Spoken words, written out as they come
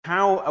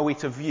how are we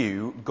to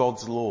view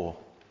God's law?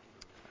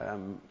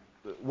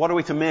 What are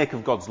we to make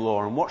of God's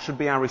law, and what should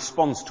be our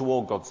response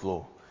toward God's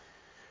law?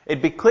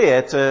 It'd be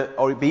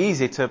it'd be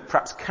easy to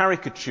perhaps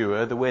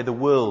caricature the way the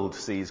world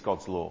sees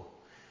God's law.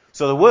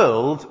 So the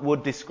world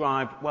would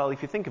describe, well,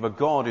 if you think of a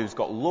God who's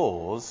got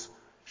laws,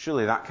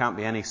 surely that can't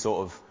be any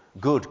sort of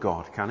good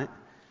God, can it?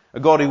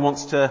 A God who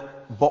wants to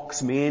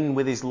box me in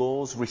with his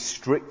laws,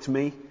 restrict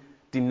me,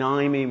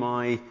 deny me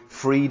my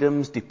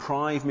freedoms,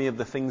 deprive me of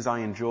the things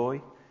I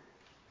enjoy.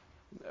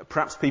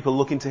 Perhaps people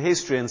look into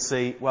history and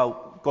see,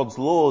 well, God's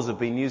laws have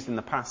been used in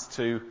the past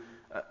to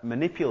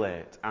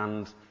manipulate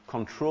and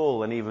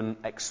control and even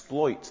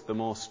exploit the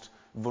most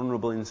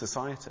vulnerable in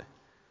society.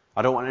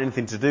 I don't want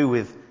anything to do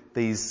with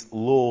these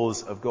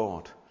laws of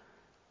God.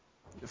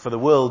 For the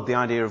world, the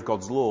idea of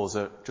God's laws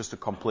are just a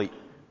complete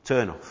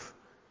turn-off.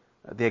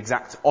 The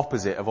exact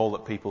opposite of all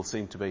that people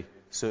seem to be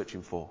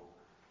searching for.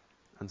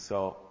 And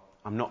so,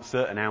 I'm not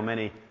certain how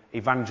many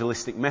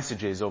evangelistic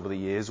messages over the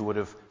years would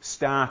have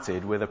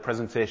started with a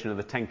presentation of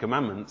the Ten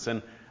Commandments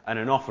and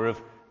an offer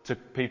to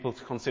people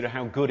to consider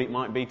how good it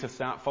might be to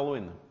start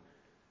following them.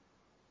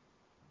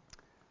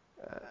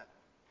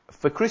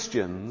 For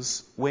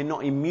Christians, we're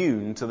not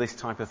immune to this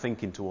type of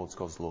thinking towards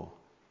God's law.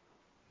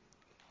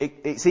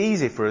 It's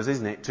easy for us,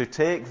 isn't it, to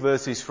take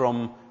verses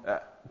from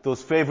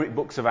those favourite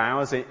books of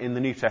ours in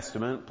the New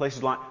Testament,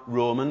 places like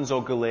Romans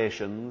or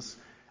Galatians,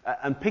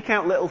 and pick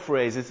out little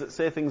phrases that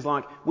say things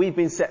like, we've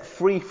been set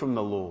free from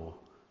the law.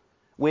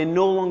 We're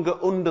no longer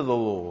under the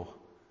law.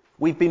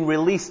 We've been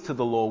released to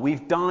the law.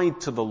 We've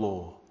died to the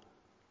law.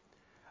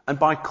 And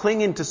by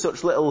clinging to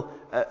such little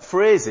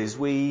phrases,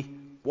 we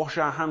wash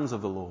our hands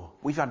of the law.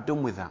 We've had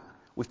done with that.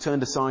 We've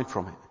turned aside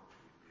from it.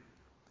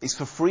 It's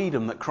for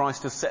freedom that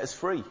Christ has set us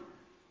free,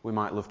 we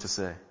might love to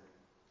say.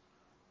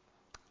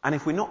 And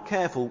if we're not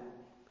careful,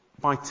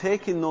 by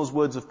taking those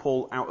words of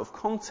Paul out of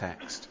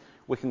context,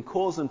 we can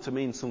cause them to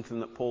mean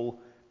something that Paul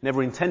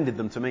never intended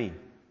them to mean.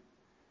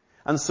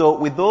 And so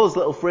with those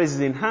little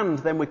phrases in hand,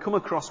 then we come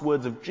across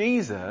words of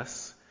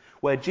Jesus,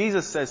 where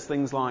Jesus says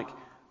things like,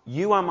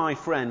 you are my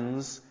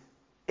friends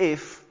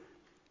if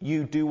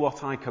you do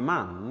what I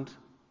command,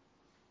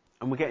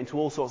 and we get into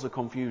all sorts of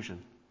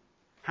confusion.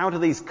 How do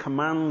these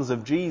commands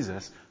of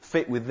Jesus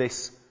fit with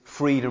this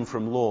freedom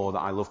from law that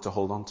I love to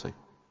hold on to?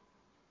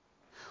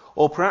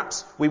 Or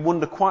perhaps we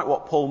wonder quite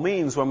what Paul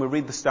means when we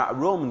read the start of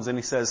Romans and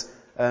he says,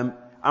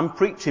 I'm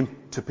preaching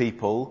to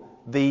people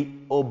the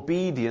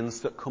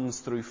obedience that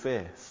comes through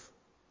faith.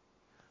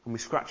 And we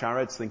scratch our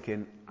heads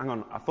thinking, hang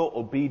on, I thought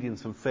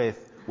obedience and faith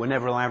were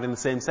never allowed in the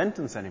same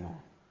sentence anymore.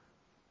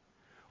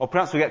 Or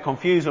perhaps we get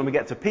confused when we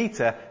get to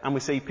Peter and we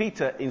see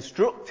Peter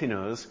instructing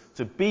us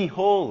to be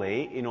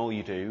holy in all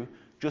you do,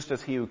 just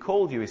as he who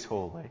called you is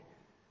holy.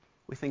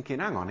 We're thinking,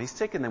 hang on, he's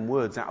taking them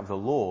words out of the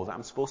law that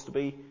I'm supposed to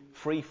be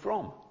free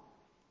from.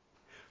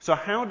 So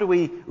how do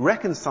we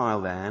reconcile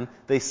then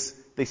this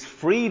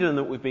freedom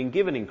that we've been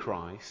given in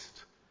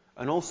Christ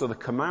and also the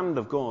command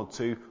of God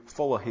to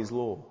follow his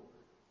law,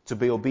 to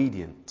be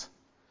obedient?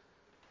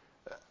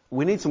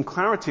 We need some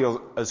clarity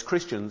as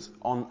Christians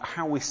on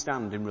how we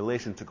stand in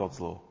relation to God's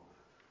law.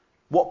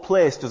 What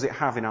place does it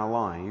have in our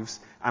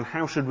lives, and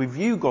how should we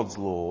view God's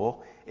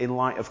law in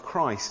light of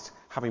Christ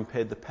having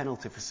paid the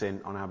penalty for sin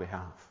on our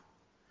behalf?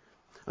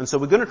 And so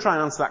we're going to try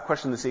and answer that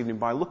question this evening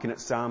by looking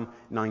at Psalm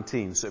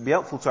 19. So it'd be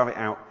helpful to have it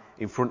out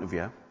in front of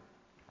you.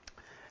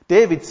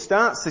 David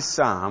starts this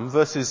psalm,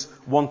 verses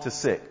 1 to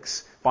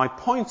 6, by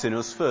pointing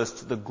us first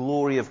to the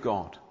glory of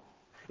God.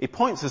 He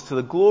points us to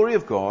the glory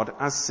of God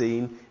as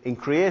seen in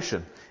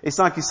creation. It's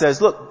like he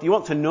says, look, do you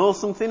want to know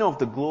something of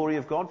the glory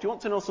of God? Do you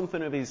want to know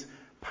something of his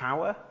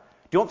power?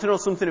 Do you want to know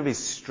something of his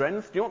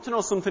strength? Do you want to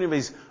know something of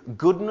his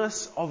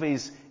goodness, of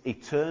his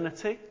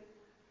eternity?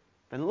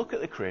 Then look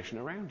at the creation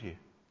around you.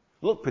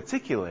 Look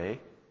particularly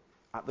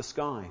at the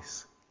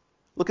skies.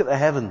 Look at the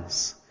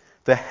heavens.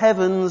 The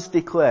heavens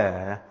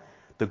declare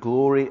the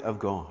glory of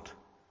God.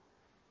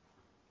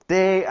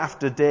 Day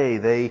after day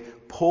they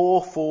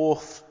pour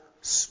forth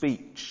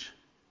speech.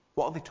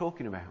 What are they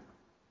talking about?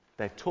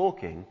 They're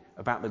talking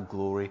about the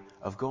glory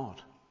of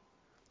God.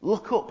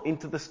 Look up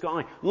into the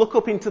sky. Look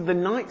up into the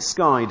night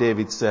sky,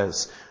 David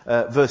says,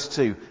 verse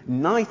 2.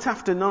 Night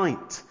after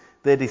night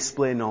they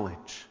display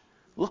knowledge.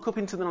 Look up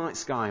into the night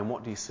sky and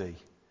what do you see?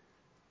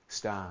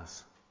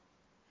 Stars.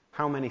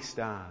 How many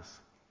stars?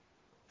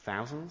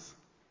 Thousands?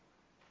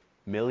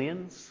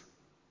 Millions?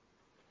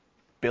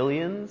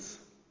 Billions?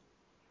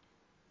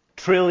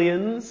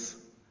 Trillions?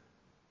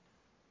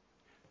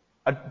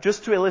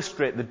 Just to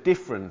illustrate the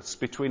difference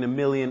between a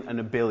million and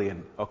a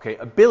billion. Okay,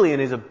 a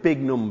billion is a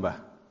big number.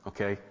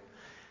 Okay,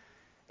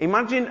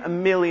 imagine a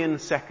million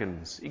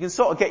seconds. You can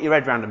sort of get your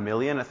head around a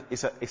million.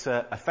 It's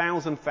a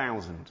thousand.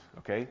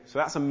 Okay, so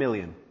that's a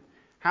million.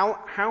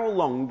 How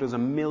long does a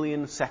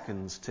million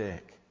seconds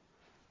take?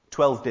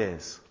 12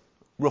 days,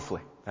 roughly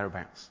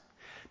thereabouts.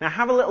 Now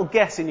have a little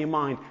guess in your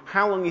mind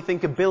how long you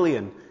think a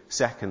billion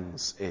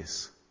seconds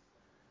is.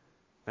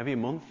 Maybe a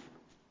month,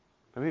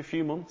 maybe a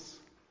few months.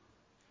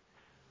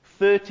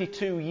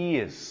 32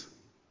 years.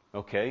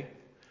 Okay?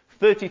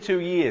 32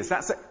 years.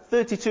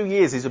 32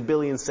 years is 1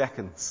 billion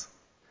seconds.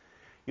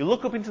 You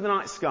look up into the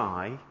night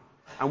sky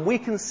and we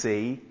can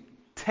see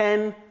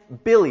 10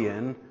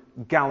 billion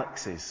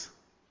galaxies.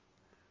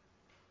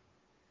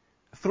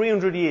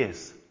 300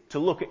 years to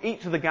look at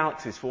each of the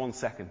galaxies for 1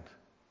 second.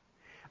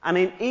 And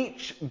in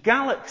each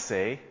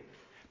galaxy,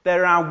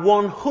 there are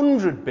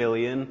 100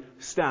 billion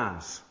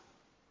stars.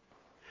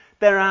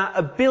 There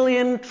are 1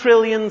 billion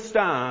trillion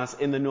stars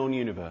in the known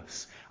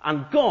universe.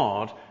 And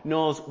God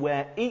knows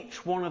where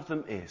each one of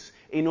them is.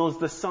 He knows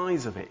the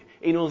size of it.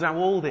 He knows how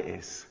old it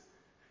is.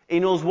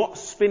 He knows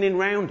what's spinning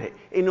round it.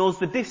 He knows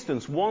the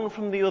distance one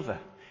from the other.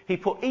 He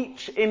put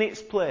each in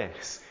its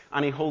place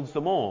and he holds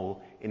them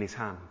all in his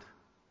hand.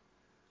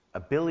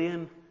 1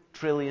 billion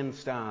trillion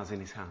stars in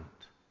his hand.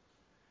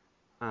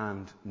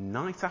 And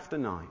night after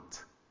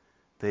night,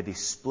 they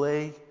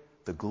display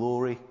the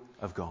glory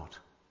of God.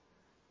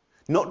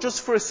 Not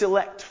just for a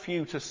select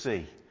few to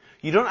see.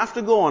 You don't have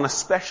to go on a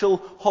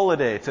special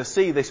holiday to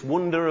see this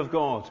wonder of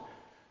God.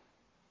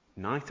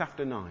 Night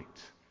after night,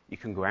 you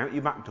can go out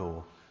your back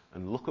door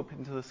and look up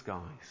into the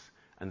skies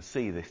and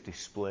see this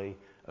display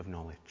of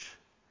knowledge.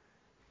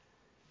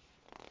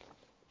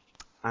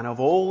 And of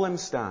all them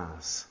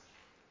stars,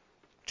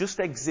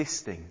 just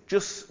existing,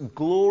 just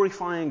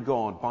glorifying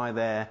God by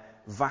their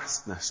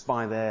vastness,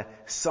 by their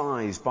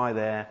size, by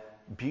their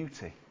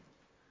beauty.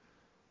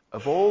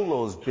 Of all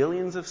those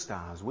billions of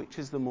stars, which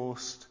is the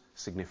most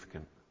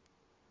significant?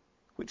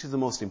 Which is the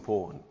most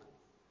important?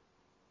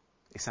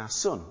 It's our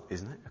sun,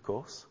 isn't it, of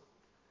course?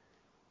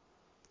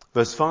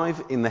 Verse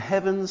 5, in the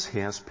heavens he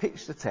has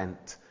pitched a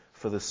tent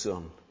for the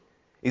sun.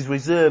 He's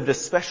reserved a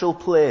special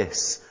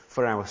place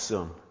for our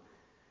sun.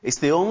 It's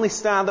the only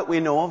star that we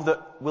know of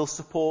that will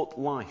support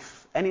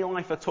life. Any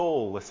life at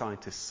all, the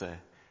scientists say.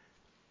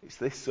 It's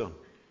this sun.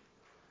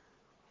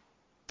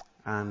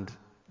 And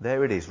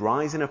there it is,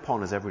 rising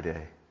upon us every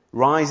day.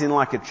 Rising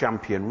like a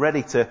champion,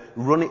 ready to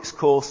run its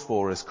course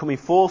for us, coming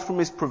forth from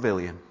his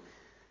pavilion.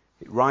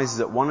 It rises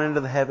at one end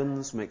of the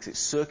heavens, makes its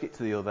circuit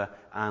to the other,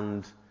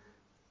 and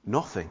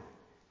nothing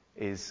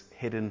is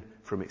hidden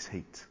from its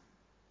heat.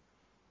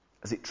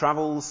 As it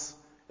travels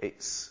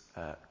its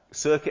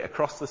circuit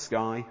across the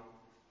sky,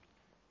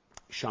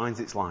 it shines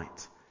its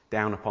light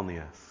down upon the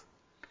earth.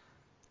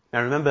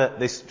 Now remember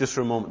this just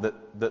for a moment,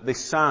 that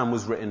this psalm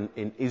was written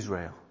in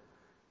Israel,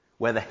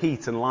 where the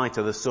heat and light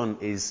of the sun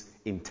is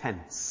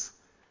intense.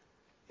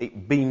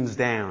 It beams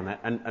down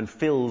and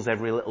fills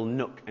every little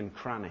nook and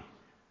cranny.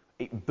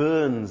 It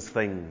burns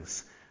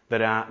things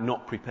that are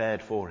not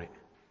prepared for it.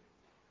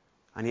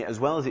 And yet, as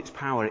well as its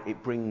power,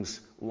 it brings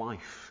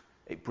life.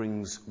 It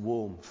brings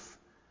warmth.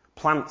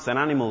 Plants and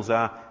animals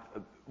are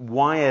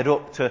wired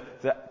up to,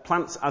 that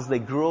plants as they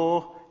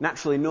grow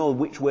naturally know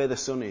which way the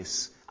sun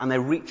is. And they're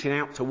reaching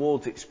out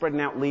towards it,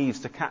 spreading out leaves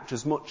to catch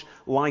as much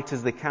light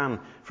as they can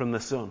from the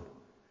sun.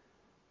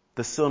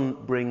 The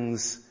sun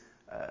brings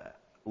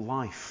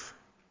life.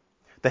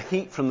 The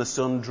heat from the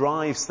sun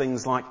drives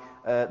things like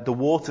the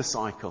water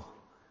cycle.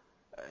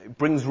 It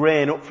brings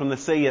rain up from the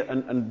sea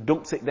and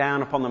dumps it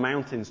down upon the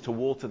mountains to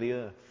water the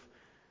earth.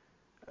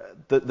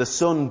 The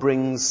sun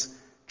brings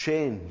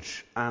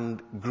change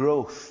and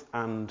growth,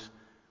 and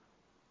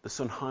the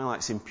sun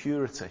highlights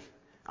impurity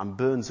and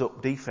burns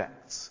up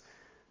defects.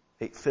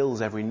 It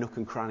fills every nook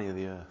and cranny of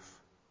the earth.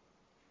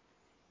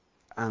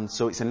 And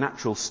so it's a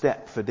natural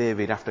step for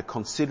David, after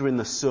considering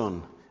the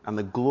sun and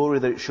the glory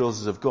that it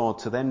shows us of God,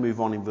 to then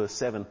move on in verse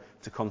 7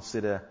 to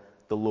consider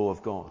the law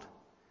of God.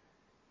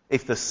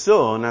 If the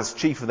sun, as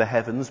chief of the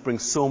heavens,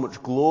 brings so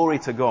much glory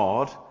to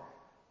God,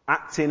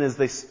 acting as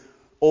this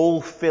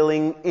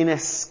all-filling,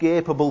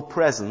 inescapable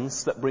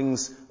presence that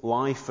brings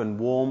life and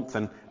warmth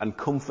and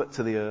comfort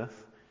to the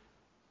earth,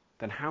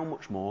 then how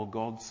much more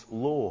God's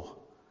law?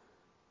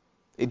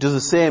 It does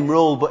the same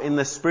role, but in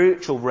the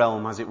spiritual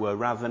realm, as it were,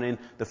 rather than in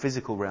the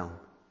physical realm.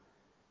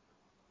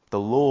 The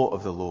law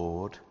of the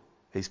Lord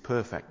is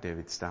perfect,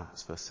 David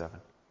starts, verse 7.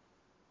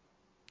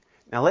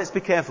 Now let's be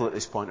careful at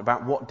this point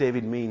about what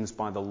David means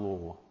by the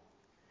law.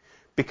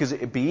 Because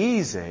it'd be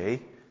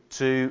easy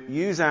to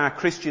use our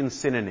Christian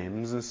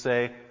synonyms and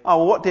say, oh,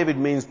 well, what David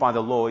means by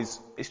the law is,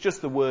 it's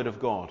just the Word of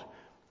God.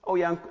 Oh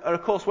yeah, and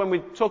of course when we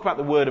talk about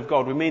the Word of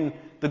God, we mean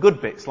the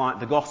good bits like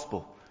the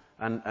Gospel.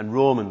 And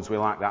Romans, we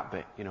like that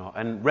bit,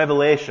 and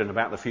Revelation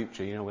about the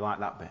future, we like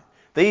that bit.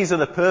 These are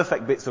the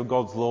perfect bits of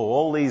God's law,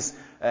 all these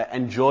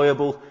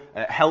enjoyable,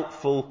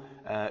 helpful,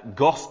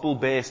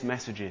 gospel-based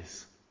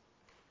messages.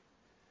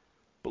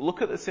 But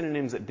look at the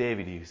synonyms that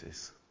David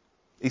uses.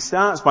 He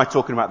starts by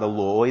talking about the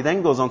law, he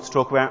then goes on to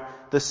talk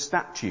about the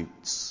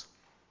statutes,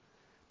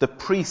 the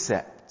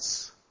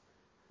precepts,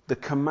 the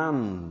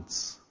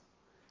commands,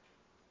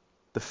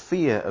 the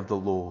fear of the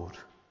Lord,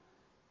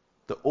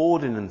 the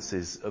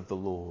ordinances of the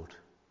Lord.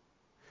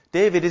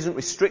 David isn't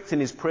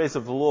restricting his praise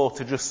of the law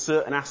to just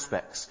certain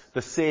aspects,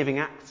 the saving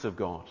acts of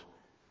God.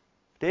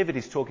 David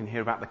is talking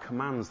here about the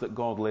commands that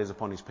God lays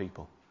upon his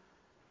people.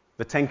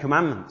 The 10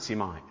 Commandments, you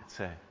might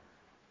say.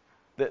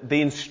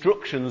 The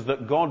instructions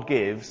that God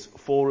gives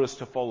for us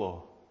to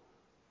follow.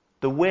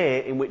 the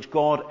way in which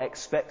God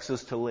expects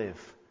us to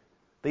live.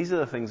 These are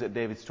the things that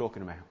David's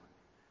talking about.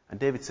 And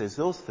David says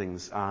those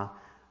things are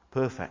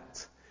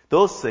perfect.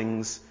 Those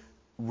things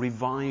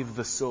revive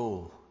the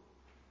soul.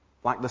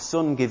 Like the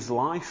sun gives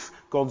life,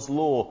 God's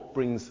law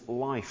brings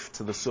life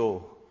to the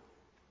soul.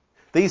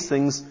 These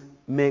things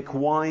make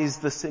wise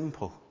the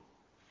simple.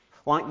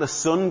 Like the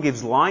sun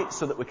gives light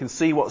so that we can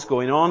see what's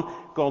going on,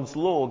 God's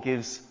law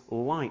gives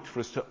light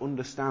for us to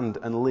understand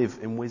and live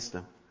in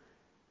wisdom.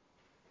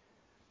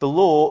 The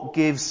law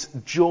gives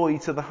joy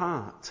to the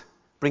heart,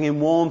 bringing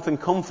warmth and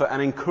comfort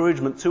and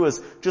encouragement to us,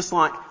 just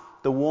like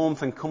the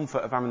warmth and comfort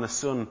of having the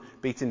sun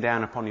beating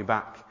down upon your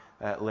back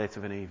late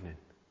of an evening.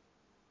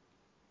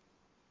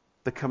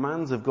 The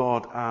commands of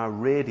God are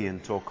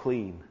radiant or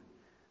clean.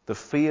 The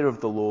fear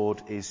of the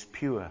Lord is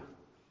pure.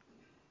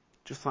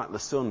 Just like the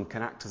sun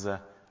can act as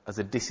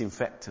a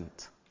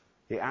disinfectant.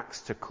 It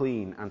acts to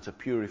clean and to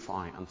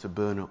purify and to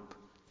burn up.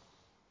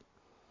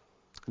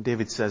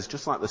 David says,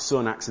 just like the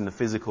sun acts in the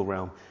physical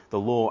realm, the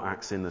law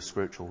acts in the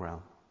spiritual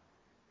realm.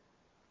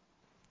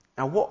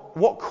 Now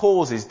what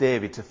causes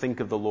David to think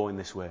of the law in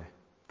this way?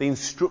 The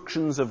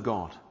instructions of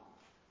God.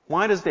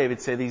 Why does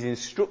David say these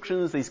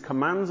instructions, these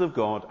commands of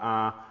God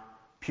are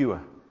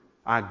pure,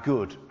 are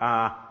good,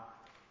 are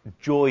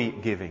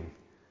joy-giving,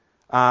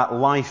 are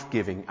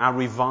life-giving, are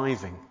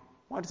reviving?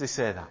 Why does he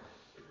say that?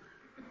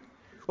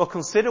 Well,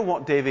 consider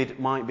what David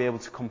might be able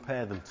to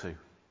compare them to.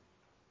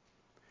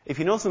 If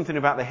you know something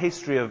about the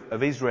history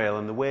of Israel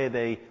and the way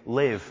they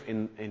live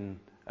in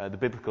the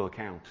biblical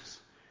accounts,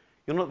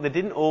 you'll note they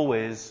didn't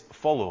always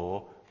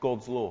follow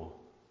God's law.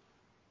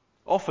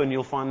 Often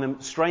you'll find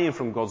them straying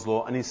from God's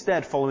law and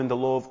instead following the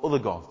law of other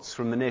gods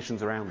from the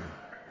nations around them.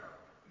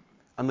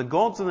 And the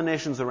gods of the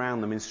nations around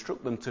them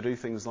instruct them to do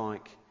things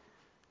like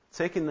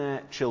taking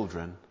their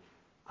children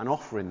and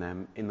offering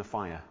them in the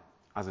fire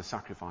as a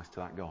sacrifice to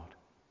that god.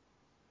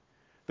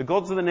 The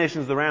gods of the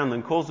nations around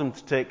them cause them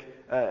to take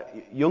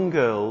young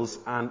girls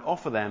and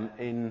offer them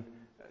in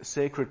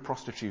sacred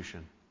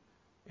prostitution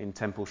in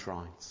temple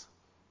shrines.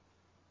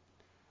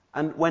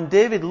 And when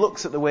David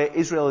looks at the way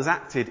Israel has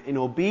acted in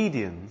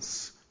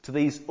obedience to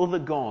these other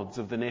gods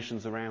of the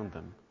nations around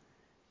them,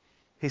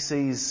 he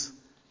sees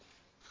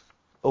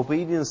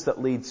obedience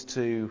that leads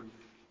to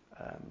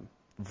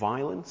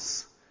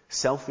violence,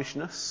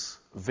 selfishness,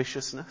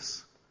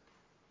 viciousness.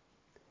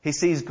 He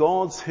sees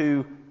gods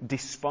who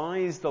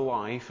despise the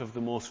life of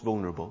the most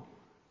vulnerable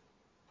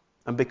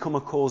and become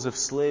a cause of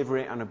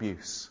slavery and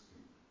abuse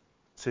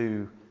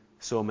to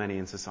so many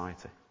in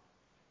society.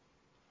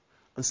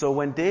 And so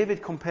when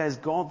David compares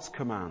God's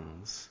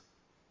commands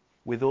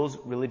with those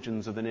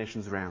religions of the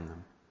nations around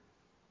them,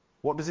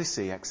 what does he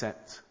see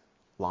except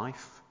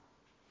life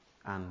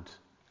and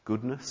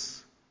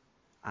goodness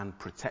and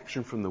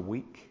protection from the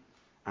weak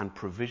and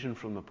provision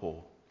from the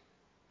poor?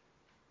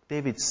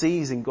 David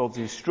sees in God's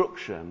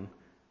instruction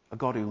a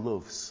God who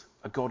loves,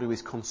 a God who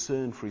is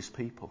concerned for his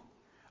people,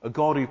 a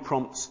God who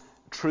prompts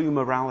true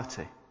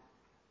morality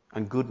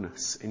and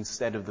goodness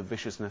instead of the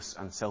viciousness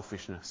and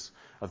selfishness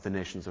of the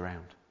nations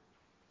around.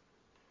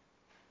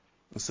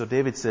 And so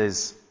David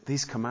says,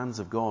 these commands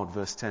of God,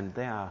 verse 10,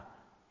 they are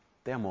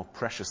more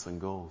precious than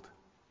gold.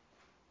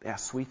 They are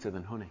sweeter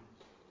than honey.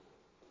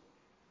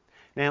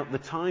 Now, the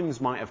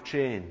times might have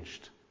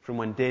changed from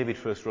when David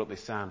first wrote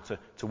this psalm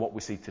to what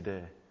we see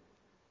today.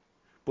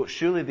 But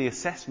surely the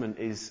assessment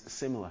is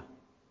similar.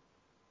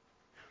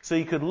 So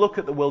you could look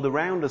at the world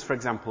around us, for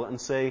example, and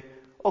say,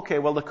 okay,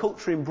 well, the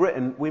culture in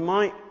Britain, we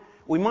might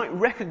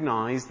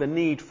recognise the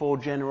need for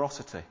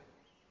generosity.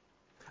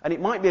 And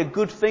it might be a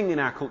good thing in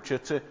our culture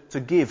to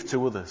give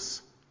to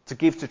others, to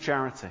give to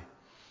charity.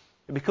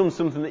 It becomes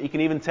something that you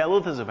can even tell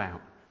others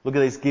about. Look at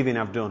this giving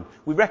I've done.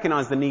 We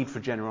recognise the need for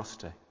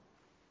generosity.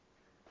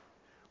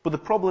 But the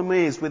problem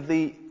is with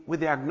the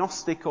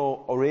agnostic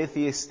or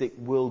atheistic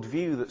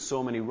worldview that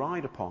so many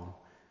ride upon,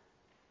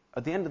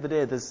 at the end of the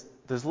day,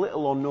 there's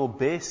little or no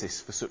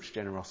basis for such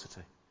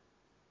generosity.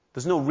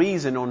 There's no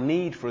reason or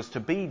need for us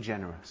to be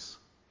generous.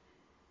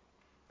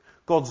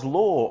 God's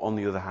law, on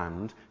the other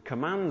hand,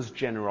 commands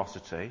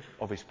generosity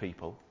of his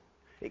people.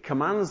 It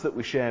commands that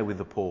we share with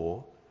the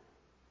poor.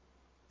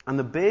 And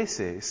the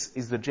basis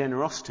is the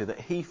generosity that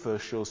he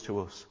first shows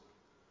to us.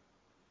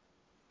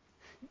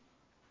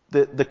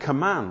 The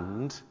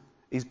command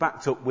is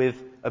backed up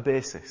with a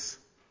basis.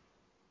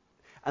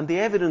 And the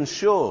evidence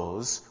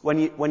shows,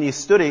 when you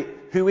study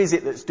who is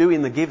it that's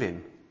doing the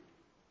giving,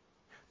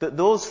 that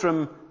those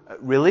from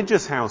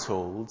religious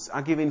households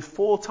are giving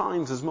 4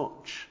 times as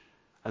much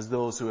as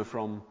those who are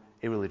from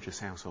irreligious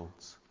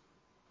households.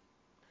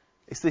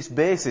 It's this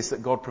basis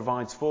that God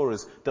provides for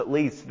us that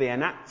leads to the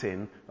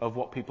enacting of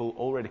what people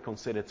already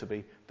consider to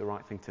be the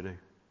right thing to do.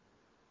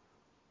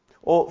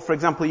 Or, for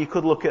example, you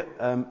could look at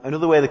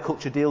another way the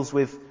culture deals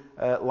with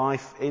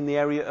life in the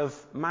area of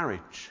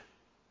marriage.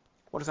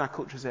 What does our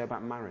culture say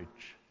about marriage?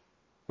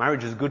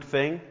 Marriage is a good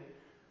thing.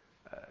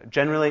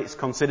 Generally, it's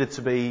considered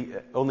to be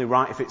only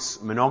right if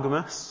it's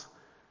monogamous.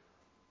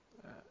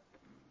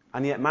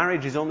 And yet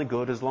marriage is only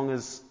good as long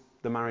as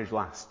the marriage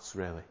lasts,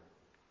 really,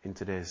 in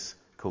today's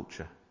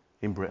culture.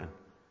 in Britain.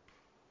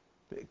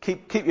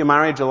 Keep your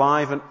marriage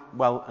alive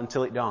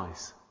until it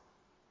dies.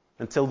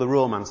 Until the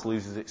romance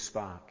loses its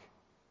spark.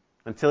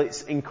 Until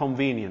it's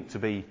inconvenient to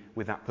be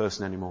with that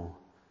person anymore.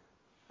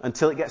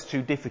 Until it gets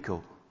too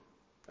difficult.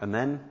 And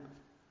then,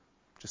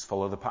 just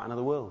follow the pattern of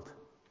the world.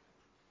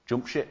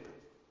 Jump ship.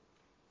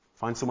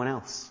 Find someone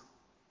else.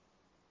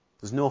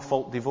 There's no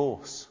fault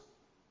divorce.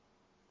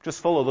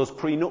 Just follow those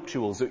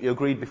prenuptials that you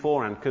agreed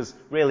beforehand, because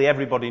really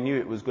everybody knew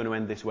it was going to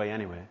end this way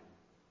anyway.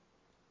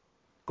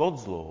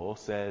 God's law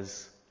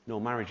says, no,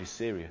 marriage is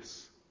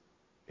serious.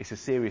 It's a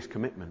serious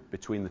commitment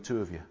between the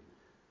two of you.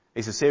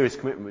 It's a serious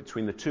commitment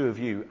between the two of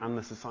you and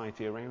the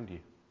society around you.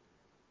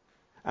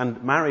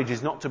 And marriage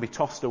is not to be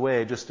tossed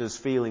away just as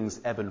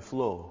feelings ebb and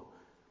flow,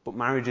 but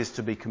marriage is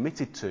to be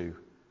committed to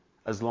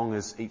as long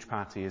as each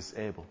party is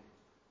able.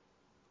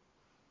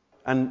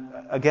 And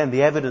again,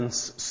 the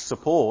evidence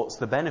supports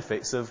the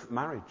benefits of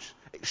marriage.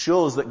 It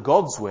shows that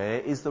God's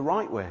way is the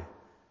right way.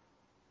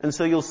 And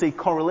so you'll see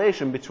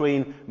correlation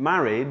between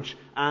marriage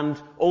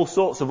and all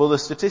sorts of other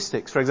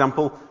statistics. For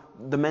example,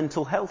 the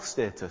mental health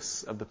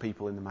status of the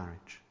people in the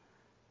marriage.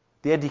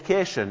 The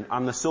education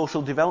and the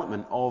social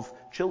development of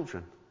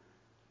children.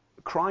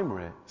 Crime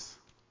rates.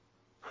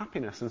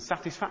 Happiness and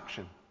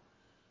satisfaction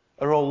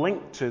are all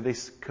linked to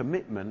this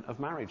commitment of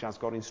marriage as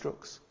God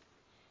instructs.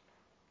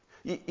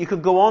 You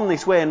could go on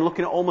this way and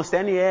looking at almost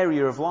any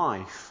area of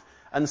life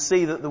and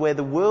see that the way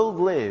the world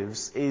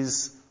lives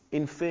is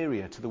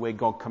inferior to the way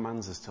God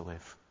commands us to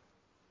live.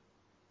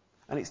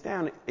 And it's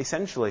down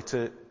essentially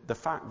to the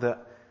fact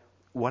that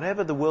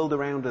whatever the world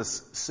around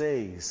us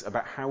says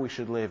about how we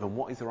should live and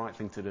what is the right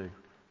thing to do,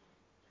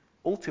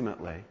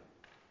 ultimately,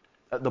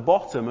 at the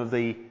bottom of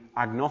the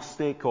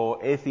agnostic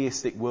or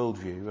atheistic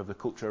worldview of the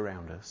culture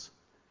around us,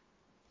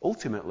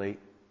 ultimately,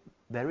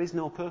 there is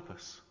no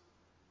purpose.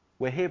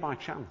 We're here by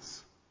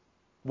chance.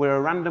 We're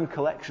a random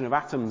collection of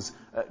atoms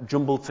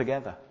jumbled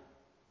together.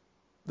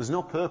 There's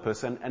no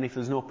purpose, and if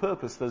there's no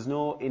purpose, there's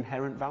no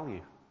inherent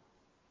value.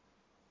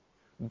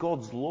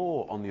 God's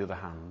law, on the other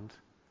hand,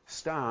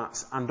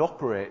 starts and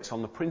operates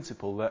on the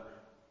principle that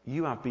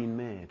you have been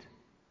made.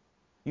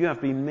 You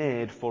have been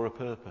made for a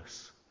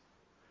purpose.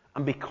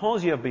 And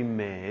because you have been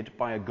made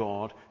by a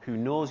God who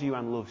knows you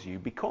and loves you,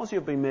 because you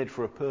have been made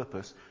for a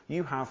purpose,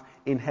 you have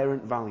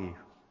inherent value.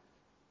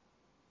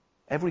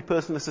 Every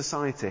person in the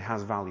society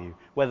has value,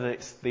 whether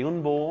it's the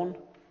unborn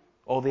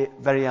or the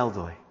very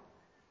elderly,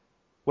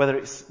 whether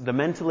it's the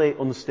mentally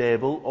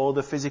unstable or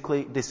the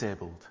physically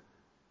disabled,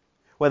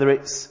 whether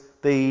it's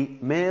the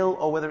male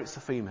or whether it's the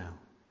female,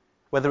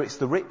 whether it's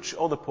the rich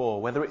or the poor,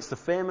 whether it's the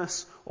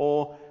famous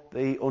or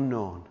the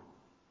unknown.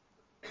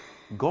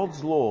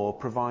 God's law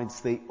provides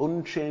the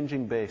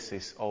unchanging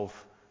basis of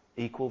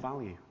equal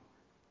value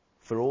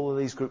for all of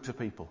these groups of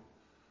people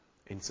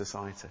in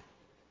society.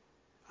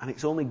 And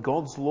it's only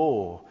God's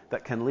law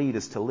that can lead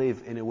us to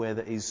live in a way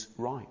that is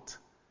right.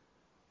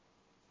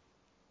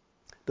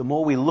 The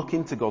more we look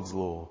into God's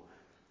law,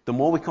 the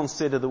more we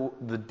consider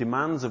the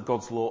demands of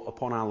God's law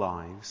upon our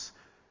lives,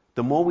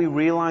 the more we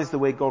realise the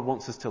way God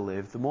wants us to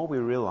live, the more we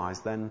realise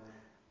then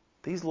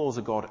these laws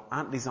of God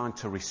aren't designed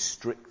to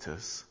restrict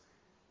us.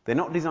 They're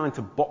not designed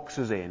to box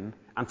us in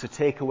and to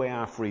take away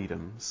our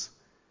freedoms.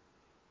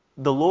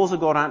 The laws of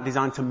God aren't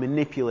designed to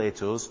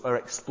manipulate us or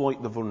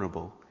exploit the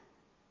vulnerable.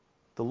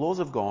 The laws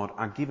of God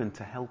are given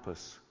to help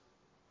us.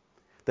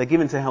 They're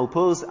given to help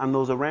us and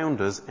those around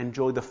us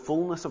enjoy the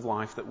fullness of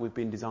life that we've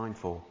been designed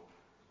for.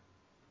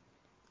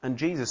 And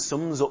Jesus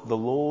sums up the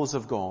laws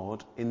of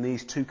God in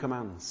these two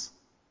commands.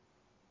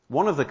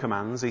 One of the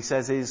commands, he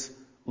says, is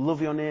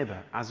love your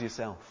neighbour as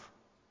yourself.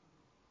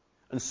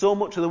 And so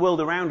much of the world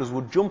around us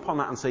would jump on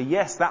that and say,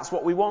 yes, that's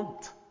what we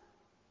want.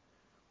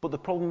 But the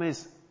problem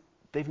is,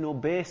 they've no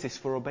basis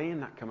for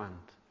obeying that command.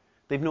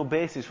 They've no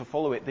basis for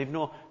following it. They've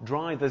no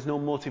drive. There's no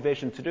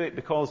motivation to do it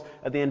because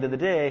at the end of the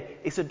day,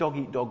 it's a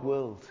dog-eat-dog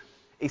world.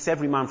 It's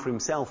every man for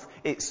himself.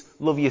 It's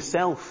love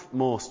yourself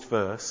most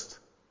first.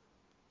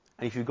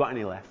 And if you've got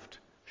any left,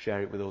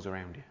 share it with those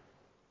around you.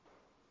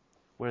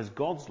 Whereas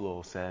God's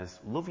law says,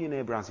 love your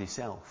neighbour as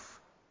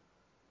yourself,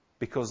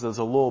 because there's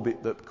a law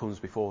that comes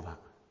before that.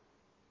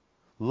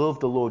 Love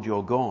the Lord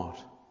your God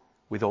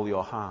with all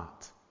your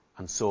heart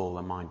and soul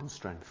and mind and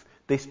strength.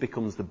 This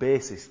becomes the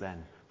basis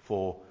then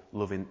for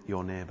loving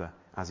your neighbour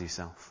as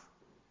yourself.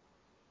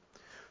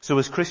 So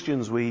as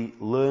Christians, we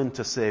learn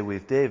to say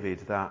with David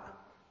that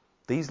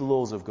these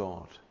laws of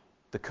God,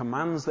 the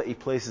commands that he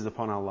places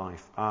upon our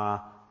life,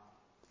 are,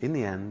 in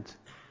the end,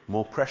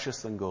 more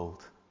precious than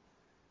gold,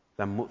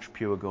 than much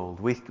pure gold.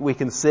 We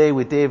can say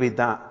with David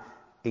that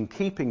in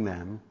keeping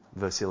them,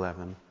 verse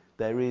 11,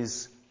 there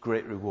is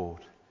great reward.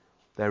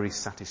 There is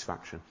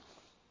satisfaction.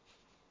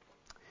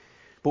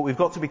 But we've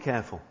got to be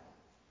careful.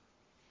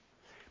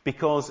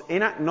 Because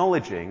in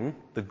acknowledging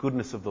the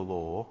goodness of the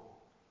law,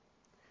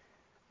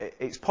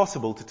 it's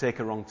possible to take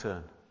a wrong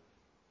turn.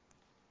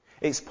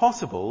 It's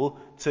possible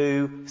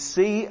to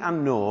see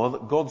and know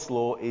that God's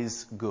law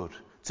is good,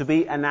 to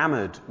be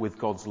enamoured with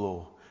God's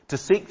law, to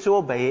seek to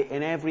obey it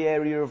in every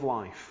area of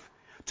life,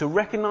 to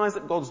recognise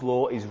that God's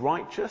law is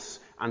righteous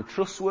and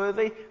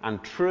trustworthy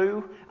and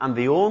true and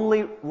the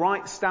only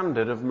right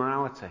standard of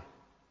morality.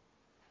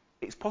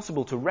 It's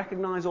possible to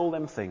recognise all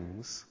them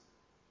things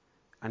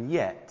and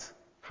yet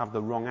have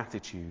the wrong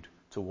attitude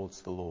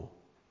towards the law.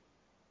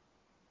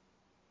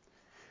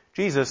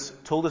 Jesus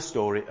told a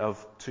story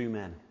of two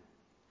men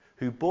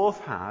who both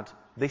had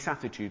this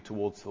attitude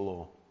towards the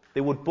law.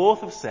 They would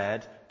both have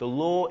said, the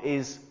law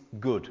is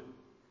good.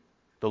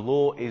 The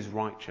law is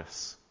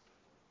righteous.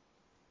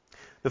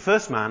 The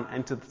first man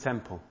entered the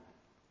temple.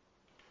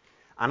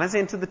 And as he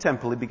entered the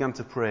temple, he began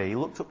to pray. He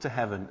looked up to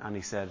heaven and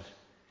he said,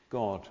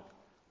 God,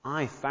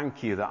 I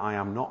thank you that I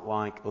am not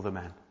like other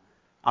men.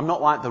 I'm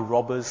not like the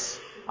robbers.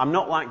 I'm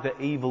not like the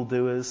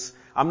evildoers.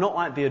 I'm not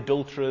like the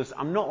adulterers.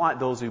 I'm not like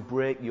those who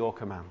break your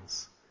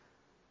commands.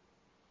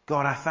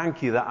 God, I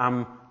thank you that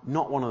I'm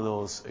not one of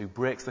those who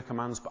breaks the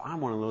commands, but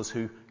I'm one of those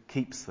who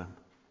keeps them.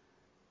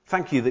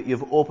 Thank you that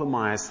you've opened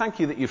my eyes. Thank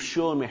you that you've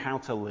shown me how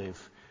to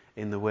live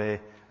in the way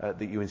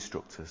that you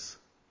instruct us.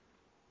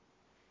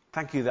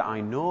 Thank you that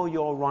I know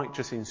your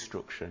righteous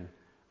instruction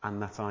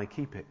and that I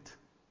keep it.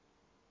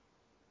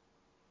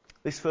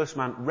 This first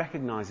man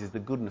recognises the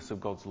goodness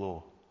of God's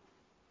law.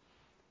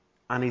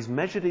 And he's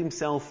measured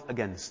himself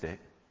against it,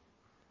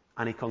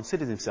 and he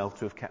considers himself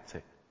to have kept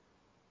it.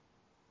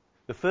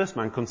 The first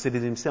man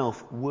considered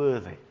himself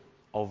worthy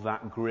of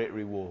that great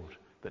reward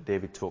that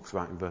David talks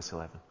about in verse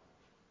 11.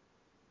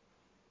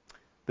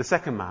 The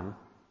second man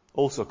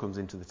also comes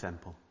into the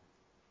temple.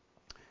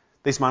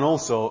 This man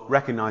also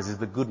recognises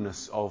the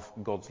goodness of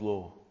God's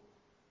law.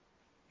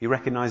 He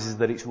recognises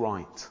that it's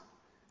right.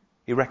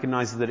 He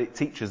recognises that it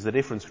teaches the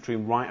difference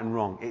between right and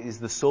wrong. It is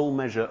the sole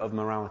measure of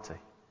morality.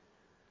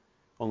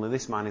 Only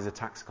this man is a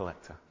tax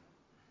collector.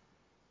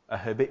 A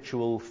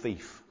habitual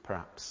thief,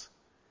 perhaps.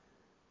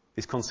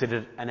 Is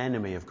considered an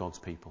enemy of God's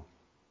people.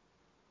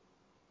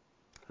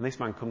 And this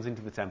man comes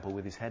into the temple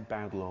with his head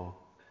bowed low.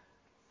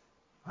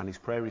 And his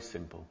prayer is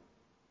simple.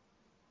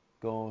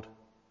 God,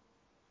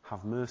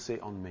 have mercy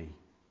on me,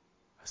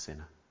 a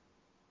sinner.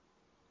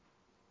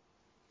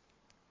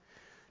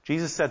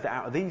 Jesus said that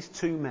out of these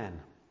two men,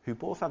 who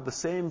both had the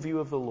same view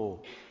of the law,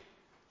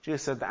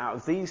 Jesus said that out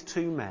of these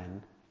two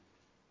men,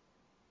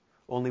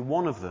 only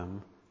one of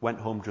them went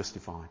home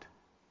justified.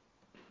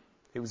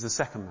 It was the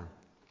second man.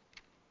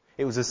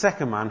 It was the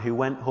second man who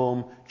went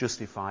home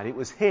justified. It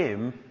was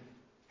him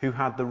who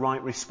had the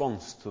right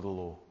response to the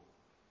law.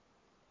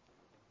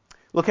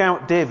 Look how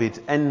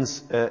David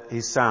ends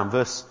his psalm,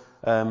 verse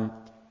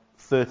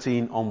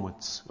 13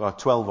 onwards, or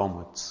 12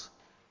 onwards.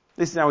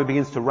 This is how he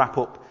begins to wrap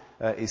up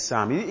his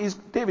psalm.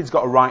 David's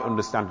got a right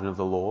understanding of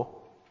the law.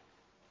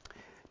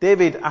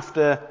 David,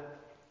 after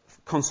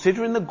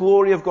considering the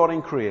glory of God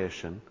in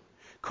creation,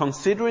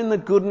 considering the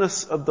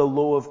goodness of the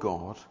law of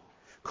God,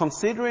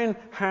 considering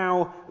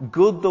how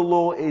good the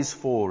law is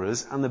for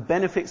us and the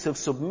benefits of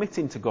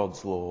submitting to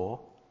God's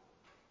law,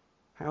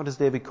 how does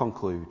David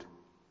conclude?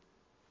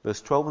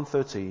 Verse 12 and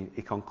 13,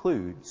 he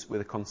concludes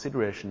with a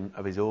consideration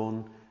of his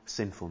own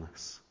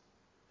sinfulness.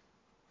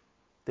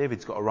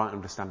 David's got a right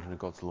understanding of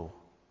God's law.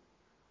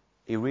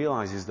 He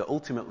realises that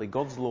ultimately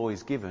God's law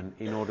is given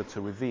in order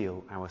to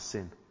reveal our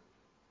sin.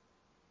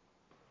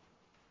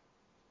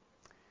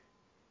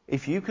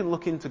 If you can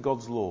look into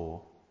God's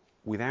law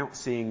without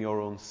seeing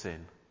your own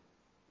sin,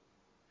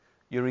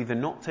 you're either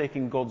not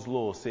taking God's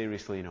law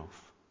seriously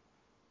enough,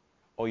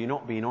 or you're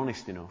not being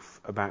honest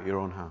enough about your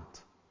own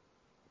heart.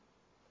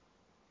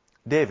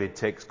 David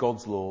takes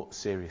God's law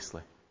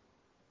seriously.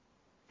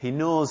 He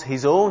knows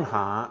his own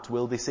heart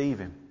will deceive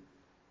him.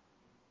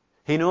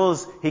 He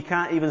knows he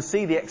can't even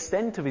see the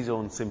extent of his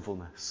own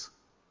sinfulness.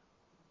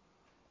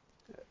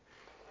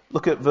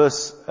 Look at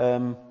verse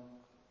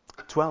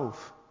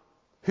 12.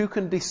 Who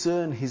can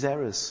discern his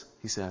errors,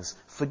 he says.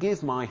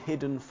 Forgive my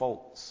hidden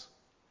faults.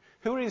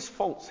 Who are his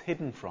faults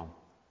hidden from?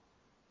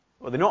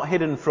 Well, they're not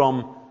hidden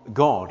from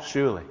God,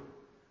 surely.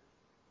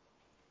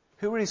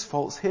 Who are his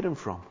faults hidden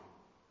from?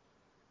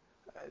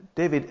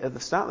 David, at the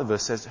start of the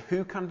verse, says,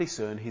 who can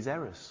discern his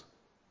errors?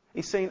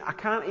 He's saying, I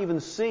can't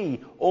even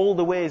see all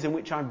the ways in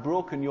which I've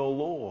broken your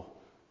law,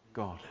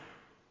 God.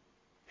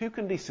 Who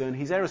can discern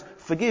his errors?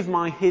 Forgive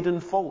my hidden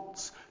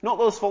faults. Not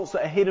those faults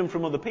that are hidden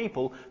from other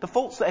people, the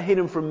faults that are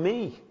hidden from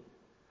me.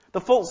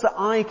 The faults that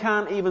I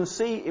can't even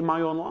see in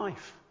my own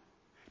life.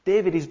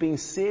 David is being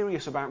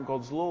serious about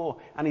God's law,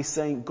 and he's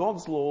saying,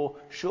 God's law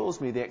shows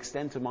me the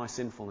extent of my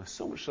sinfulness,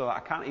 so much so that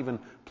I can't even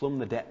plumb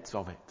the depths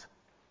of it.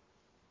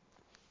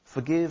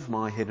 Forgive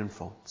my hidden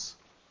faults.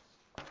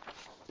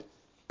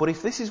 But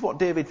if this is what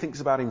David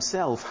thinks about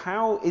himself,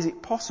 how is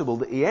it possible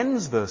that he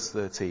ends verse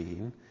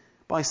 13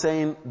 by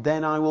saying,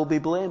 then I will be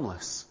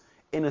blameless,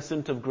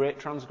 innocent of great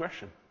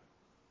transgression?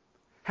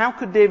 How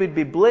could David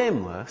be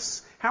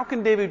blameless? How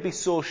can David be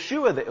so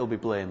sure that he'll be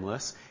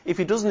blameless if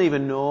he doesn't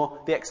even know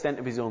the extent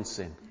of his own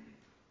sin?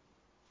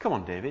 Come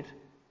on, David.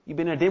 You've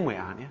been a dimwit,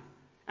 aren't you?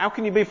 How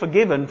can you be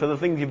forgiven for the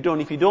things you've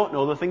done if you don't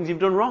know the things you've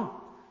done wrong?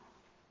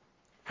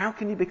 How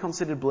can you be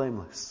considered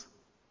blameless?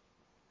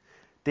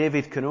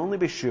 David can only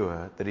be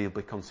sure that he'll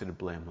be considered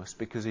blameless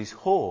because his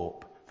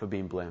hope for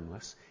being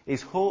blameless,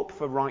 his hope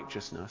for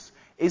righteousness,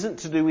 isn't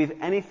to do with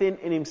anything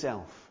in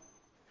himself.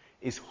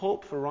 His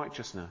hope for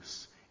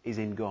righteousness is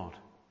in God.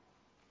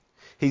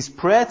 His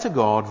prayer to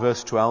God,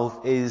 verse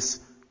 12, is,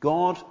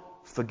 God,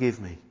 forgive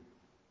me.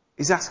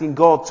 He's asking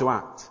God to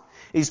act.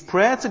 His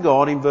prayer to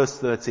God in verse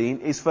 13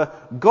 is for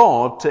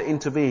God to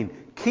intervene.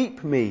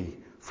 Keep me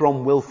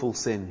from willful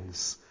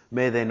sins.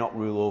 May they not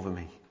rule over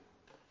me.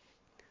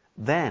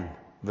 Then,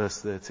 verse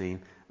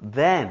 13,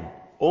 then,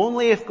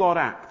 only if God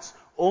acts,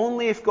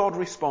 only if God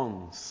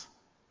responds,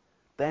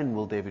 then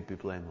will David be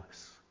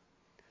blameless.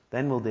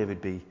 Then will David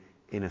be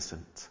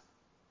innocent.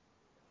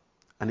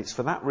 And it's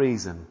for that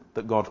reason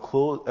that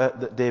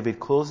that David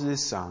closes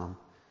his psalm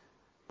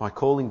by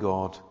calling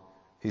God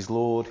his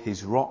Lord,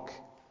 his rock,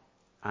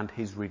 and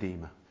his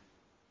Redeemer.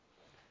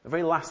 The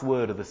very last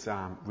word of the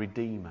psalm,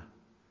 Redeemer.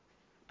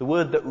 The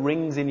word that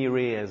rings in your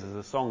ears as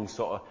the song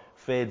sort of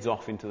fades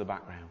off into the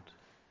background.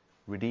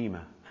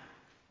 Redeemer,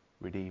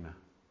 Redeemer,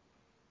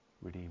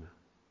 Redeemer.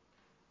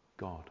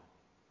 God,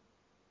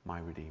 my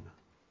Redeemer.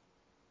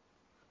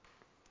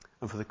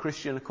 And for the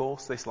Christian, of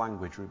course, this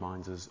language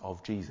reminds us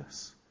of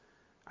Jesus,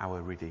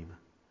 our Redeemer.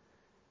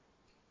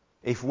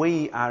 If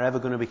we are ever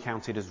going to be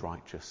counted as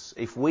righteous,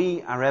 if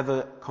we are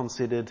ever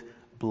considered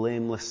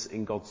blameless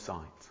in God's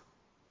sight,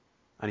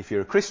 and if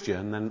you're a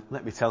Christian, then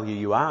let me tell you,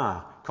 you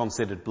are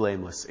considered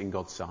blameless in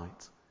God's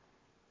sight.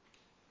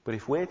 But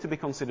if we're to be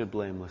considered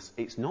blameless,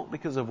 it's not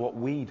because of what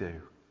we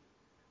do,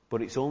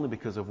 but it's only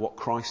because of what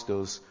Christ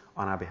does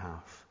on our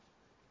behalf.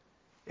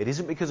 It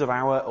isn't because of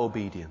our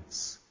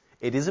obedience.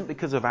 It isn't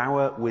because of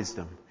our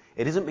wisdom.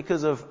 It isn't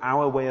because of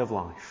our way of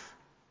life.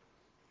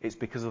 It's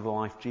because of the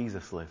life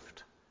Jesus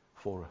lived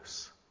for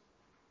us.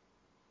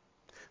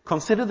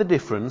 Consider the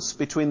difference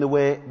between the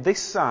way this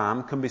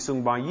psalm can be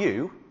sung by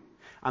you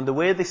and the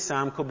way this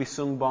psalm could be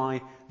sung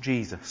by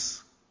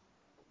Jesus.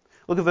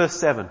 Look at verse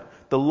 7.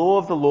 The law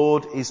of the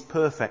Lord is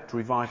perfect,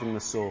 reviving the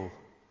soul.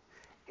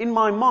 In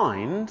my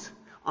mind,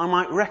 I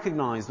might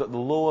recognize that the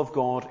law of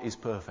God is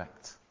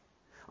perfect.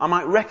 I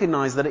might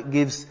recognize that it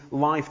gives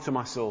life to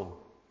my soul.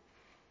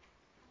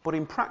 But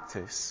in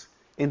practice,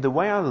 in the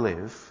way I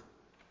live,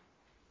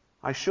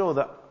 I show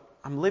that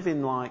I'm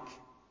living like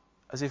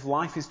as if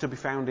life is to be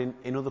found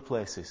in other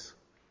places.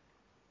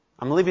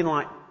 I'm living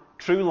like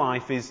true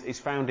life is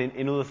found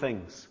in other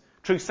things.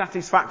 True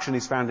satisfaction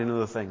is found in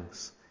other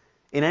things.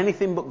 In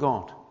anything but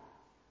God.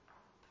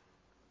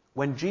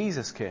 When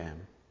Jesus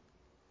came,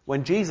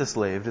 when Jesus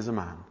lived as a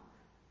man,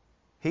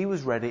 he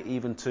was ready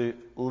even to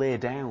lay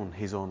down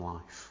his own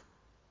life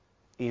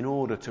in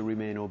order to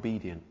remain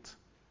obedient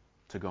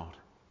to God.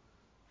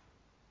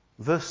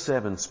 Verse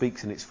 7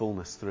 speaks in its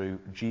fullness through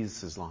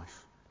Jesus'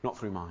 life, not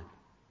through mine.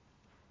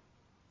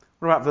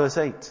 What about verse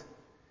 8?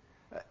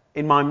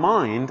 In my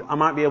mind, I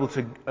might be able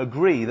to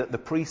agree that the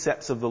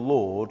precepts of the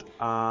Lord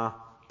are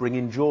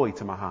bringing joy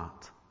to my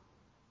heart.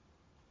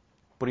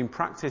 But in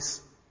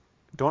practice,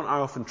 don't I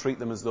often treat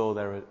them as though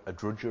they're a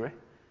drudgery?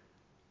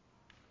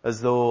 As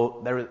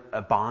though they're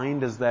a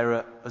bind, as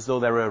though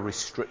they're a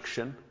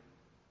restriction?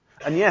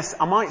 And yes,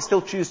 I might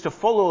still choose to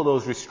follow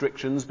those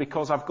restrictions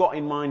because I've got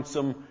in mind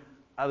some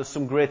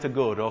greater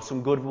good, or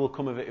some good will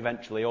come of it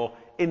eventually, or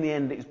in the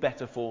end it's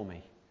better for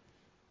me.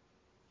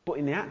 But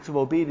in the act of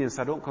obedience,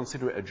 I don't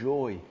consider it a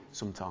joy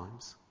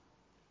sometimes.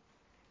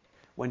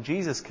 When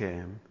Jesus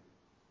came,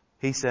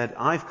 he said,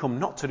 I've come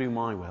not to do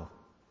my will.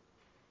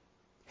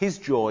 His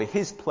joy,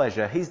 his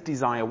pleasure, his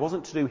desire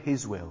wasn't to do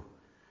his will.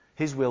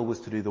 His will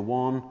was to do the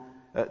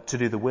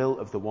will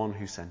of the one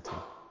who sent him.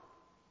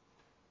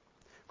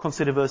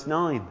 Consider verse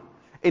 9.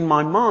 In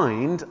my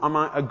mind, I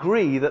might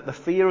agree that the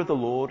fear of the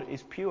Lord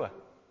is pure.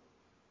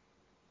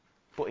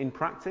 But in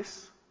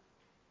practice,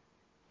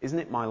 isn't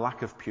it my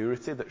lack of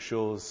purity that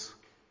shows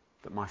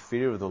that my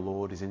fear of the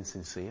Lord is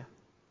insincere?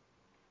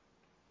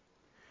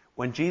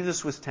 When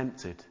Jesus was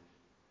tempted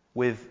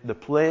with the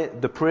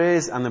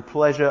praise and the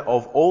pleasure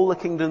of all the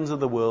kingdoms of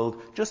the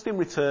world, just in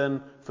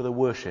return for the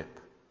worship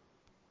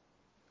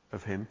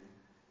of him,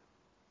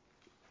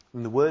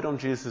 and the word on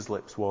Jesus'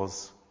 lips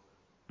was,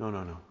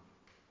 no.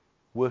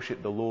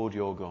 Worship the Lord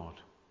your God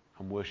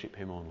and worship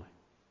him only.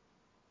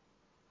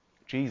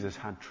 Jesus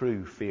had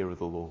true fear of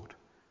the Lord.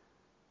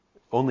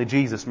 Only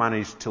Jesus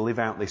managed to live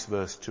out this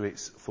verse to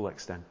its full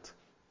extent.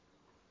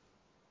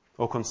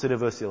 Or consider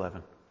verse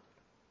 11.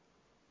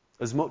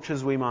 As much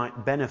as we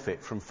might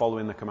benefit from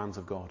following the commands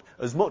of God,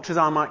 as much as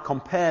I might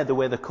compare the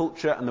way the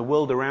culture and the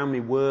world around me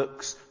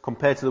works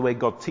compared to the way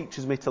God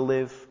teaches me to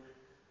live,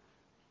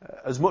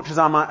 as much as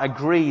I might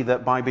agree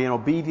that by being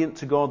obedient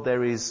to God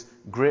there is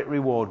great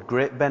reward,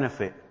 great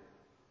benefit,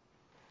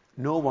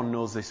 no one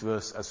knows this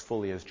verse as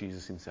fully as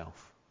Jesus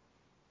himself.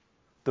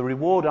 The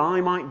reward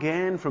I might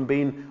gain from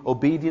being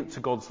obedient to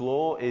God's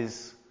law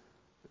is,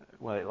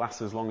 well, it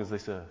lasts as long as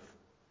this earth.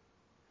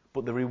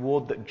 But the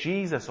reward that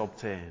Jesus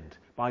obtained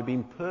by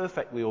being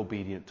perfectly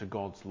obedient to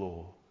God's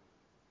law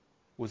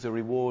was a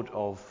reward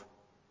of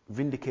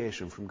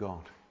vindication from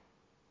God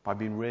by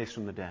being raised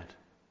from the dead.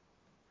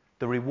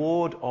 The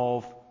reward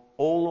of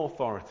all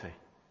authority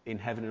in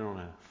heaven and on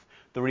earth.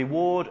 the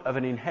reward of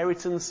an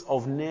inheritance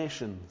of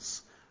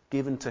nations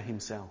given to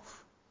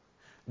himself.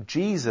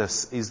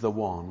 Jesus is the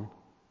one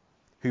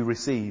who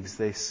receives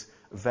this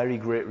very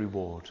great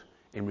reward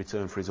in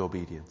return for his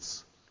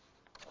obedience.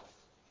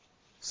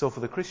 So for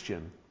the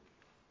Christian,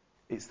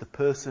 it's the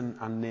person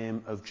and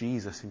name of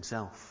Jesus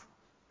himself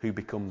who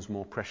becomes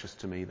more precious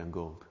to me than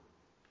gold.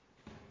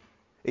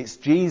 It's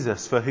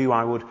Jesus for who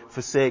I would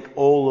forsake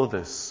all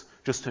others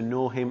just to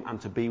know him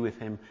and to be with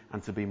him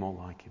and to be more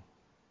like him.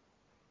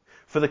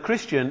 For the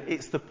Christian,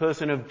 it's the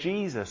person of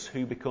Jesus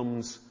who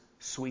becomes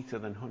sweeter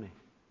than honey,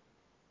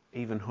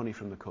 even honey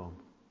from the comb,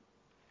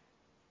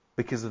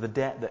 because of the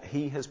debt that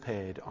he has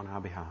paid on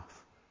our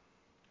behalf.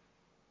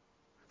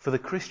 For the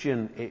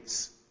Christian,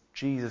 it's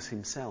Jesus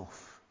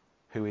himself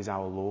who is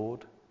our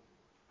Lord,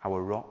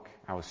 our rock,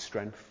 our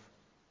strength,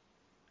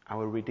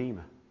 our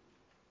Redeemer.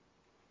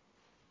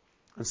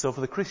 And so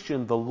for the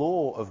Christian, the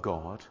law of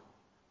God,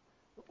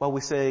 well,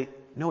 we say,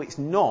 no, it's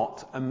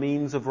not a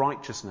means of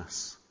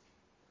righteousness.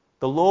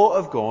 The law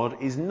of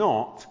God is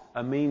not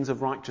a means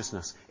of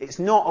righteousness. It's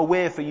not a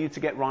way for you to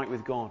get right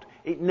with God.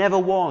 It never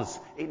was.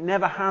 It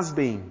never has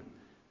been.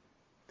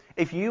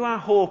 If you are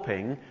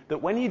hoping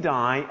that when you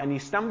die and you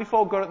stand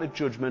before God at the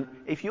judgment,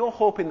 if you're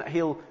hoping that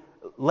he'll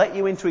let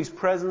you into his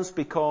presence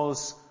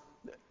because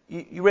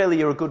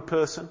you're a good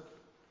person,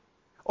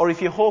 or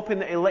if you're hoping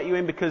that he'll let you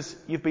in because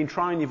you've been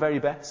trying your very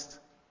best,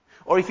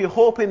 or if you're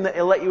hoping that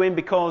he'll let you in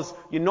because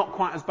you're not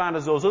quite as bad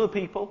as those other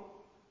people,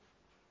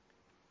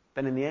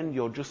 then in the end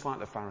you're just like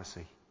the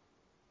Pharisee.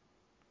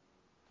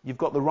 You've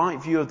got the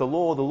right view of the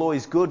law. The law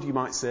is good, you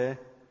might say.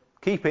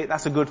 Keep it,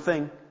 that's a good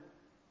thing.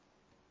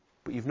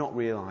 But you've not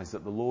realised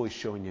that the law is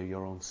showing you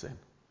your own sin.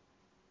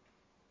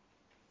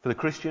 For the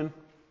Christian,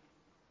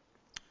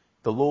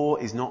 the law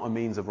is not a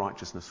means of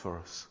righteousness for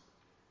us.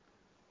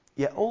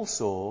 Yet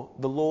also,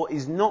 the law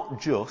is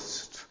not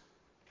just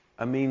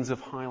a means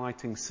of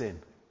highlighting sin.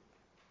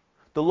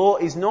 The law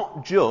is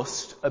not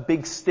just a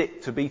big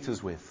stick to beat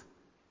us with.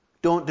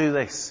 Don't do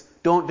this.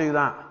 Don't do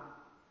that.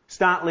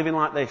 Start living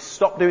like this.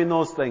 Stop doing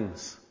those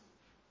things.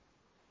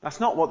 That's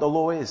not what the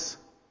law is.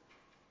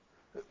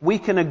 We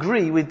can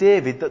agree with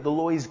David that the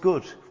law is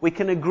good. We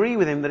can agree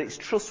with him that it's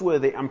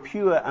trustworthy and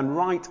pure and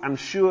right and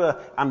sure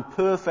and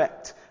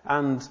perfect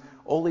and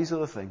all these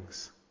other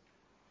things.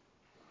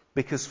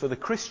 Because for the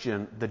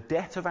Christian, the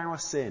debt of our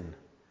sin,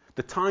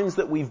 the times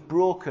that we've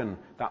broken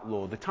that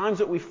law, the times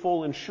that we've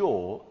fallen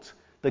short,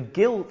 the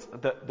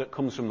guilt that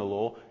comes from the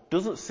law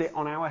doesn't sit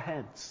on our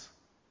heads.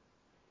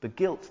 The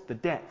guilt, the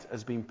debt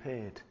has been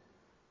paid.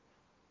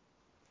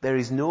 There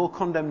is no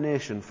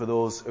condemnation for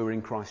those who are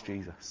in Christ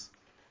Jesus.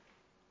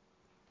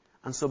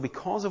 And so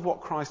because of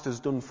what Christ has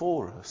done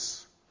for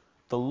us,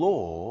 the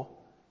law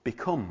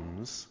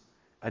becomes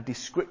a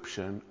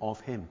description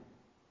of him.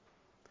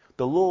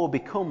 The law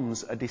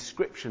becomes a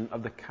description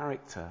of the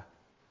character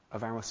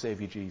of our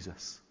Saviour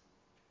Jesus.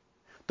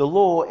 The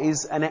law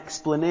is an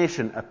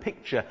explanation, a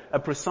picture, a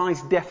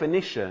precise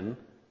definition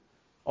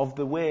of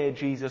the way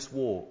Jesus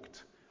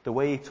walked, the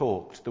way he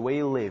talked, the way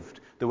he lived,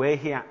 the way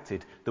he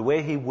acted, the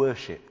way he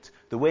worshipped,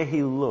 the way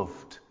he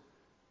loved,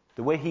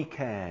 the way he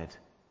cared,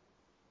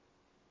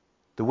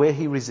 the way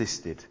he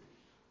resisted.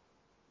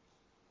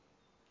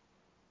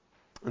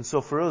 And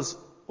so for us,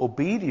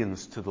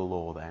 obedience to the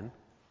law then,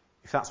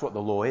 if that's what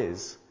the law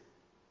is,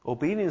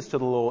 obedience to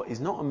the law is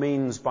not a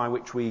means by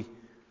which we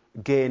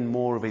gain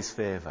more of his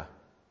favour.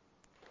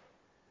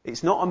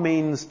 It's not a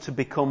means to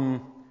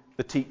become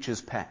the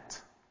teacher's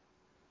pet.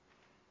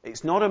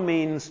 It's not a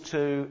means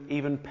to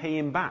even pay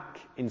him back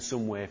in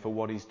some way for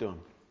what he's done.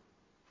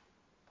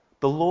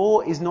 The law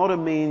is not a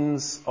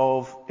means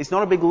of, it's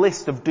not a big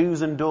list of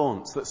do's and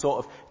don'ts that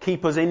sort of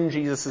keep us in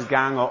Jesus'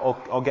 gang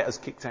or get us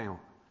kicked out.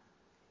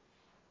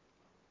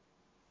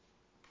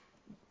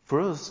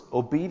 For us,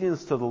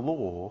 obedience to the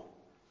law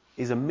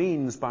is a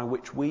means by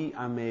which we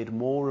are made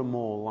more and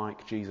more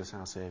like Jesus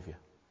our Saviour.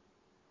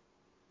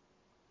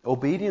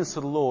 Obedience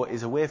to the law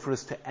is a way for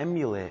us to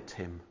emulate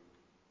him,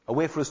 a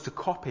way for us to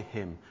copy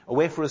him, a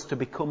way for us to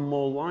become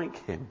more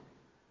like him.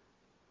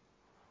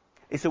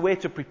 It's a way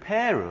to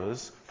prepare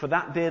us for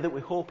that day that we're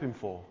hoping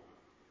for,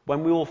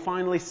 when we will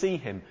finally see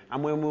him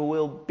and when we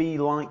will be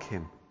like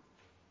him.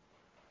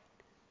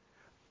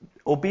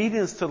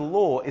 Obedience to the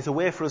law is a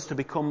way for us to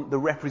become the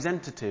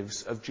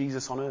representatives of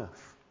Jesus on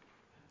earth,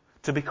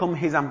 to become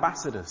his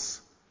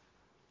ambassadors,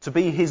 to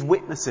be his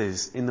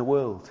witnesses in the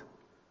world,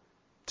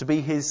 to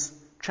be his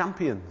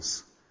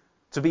champions,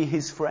 to be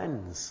his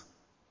friends.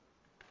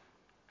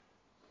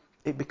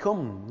 It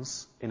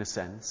becomes, in a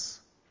sense,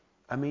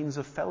 a means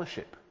of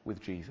fellowship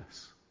with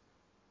Jesus.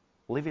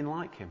 Living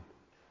like him.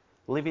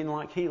 Living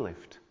like he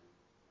lived.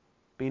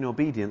 Being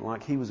obedient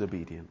like he was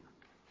obedient.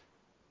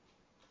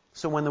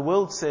 So when the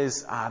world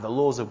says, the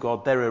laws of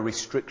God, they're a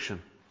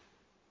restriction,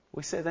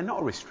 we say they're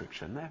not a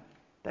restriction,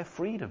 they're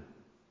freedom.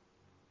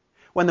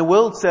 When the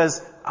world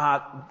says,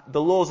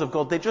 the laws of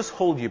God, they just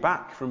hold you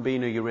back from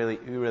being who you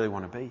really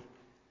want to be,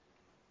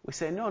 we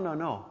say,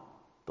 no.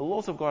 The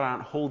laws of God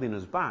aren't holding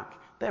us back.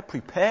 They're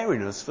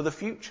preparing us for the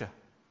future.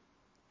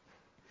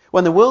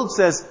 When the world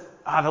says,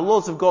 the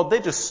laws of God, they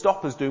just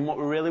stop us doing what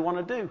we really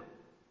want to do.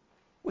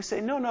 We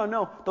say,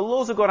 no. The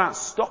laws of God aren't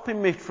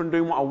stopping me from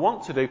doing what I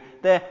want to do.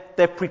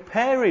 They're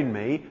preparing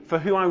me for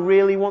who I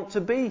really want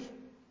to be.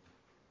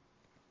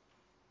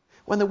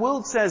 When the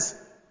world says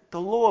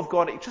the law of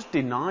God, it just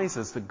denies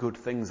us the good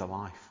things of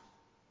life.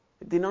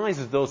 It denies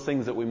us those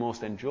things that we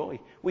most enjoy.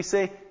 We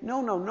say,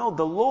 no.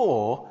 The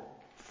law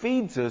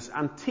feeds us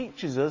and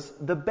teaches us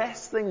the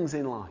best things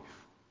in life.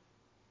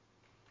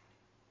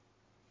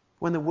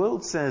 When the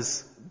world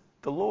says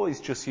the law is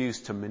just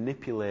used to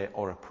manipulate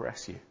or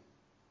oppress you,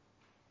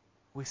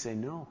 we say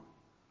no.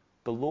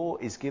 The law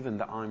is given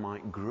that I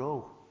might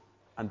grow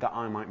and that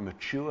I might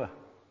mature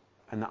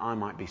and that I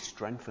might be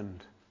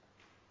strengthened.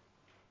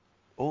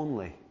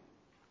 Only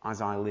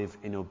as I live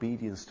in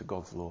obedience to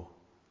God's law,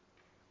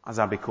 as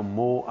I become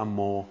more and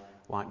more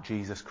like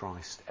Jesus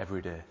Christ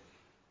every day,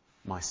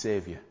 my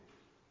Saviour,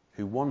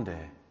 who one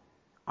day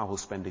I will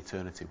spend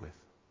eternity with.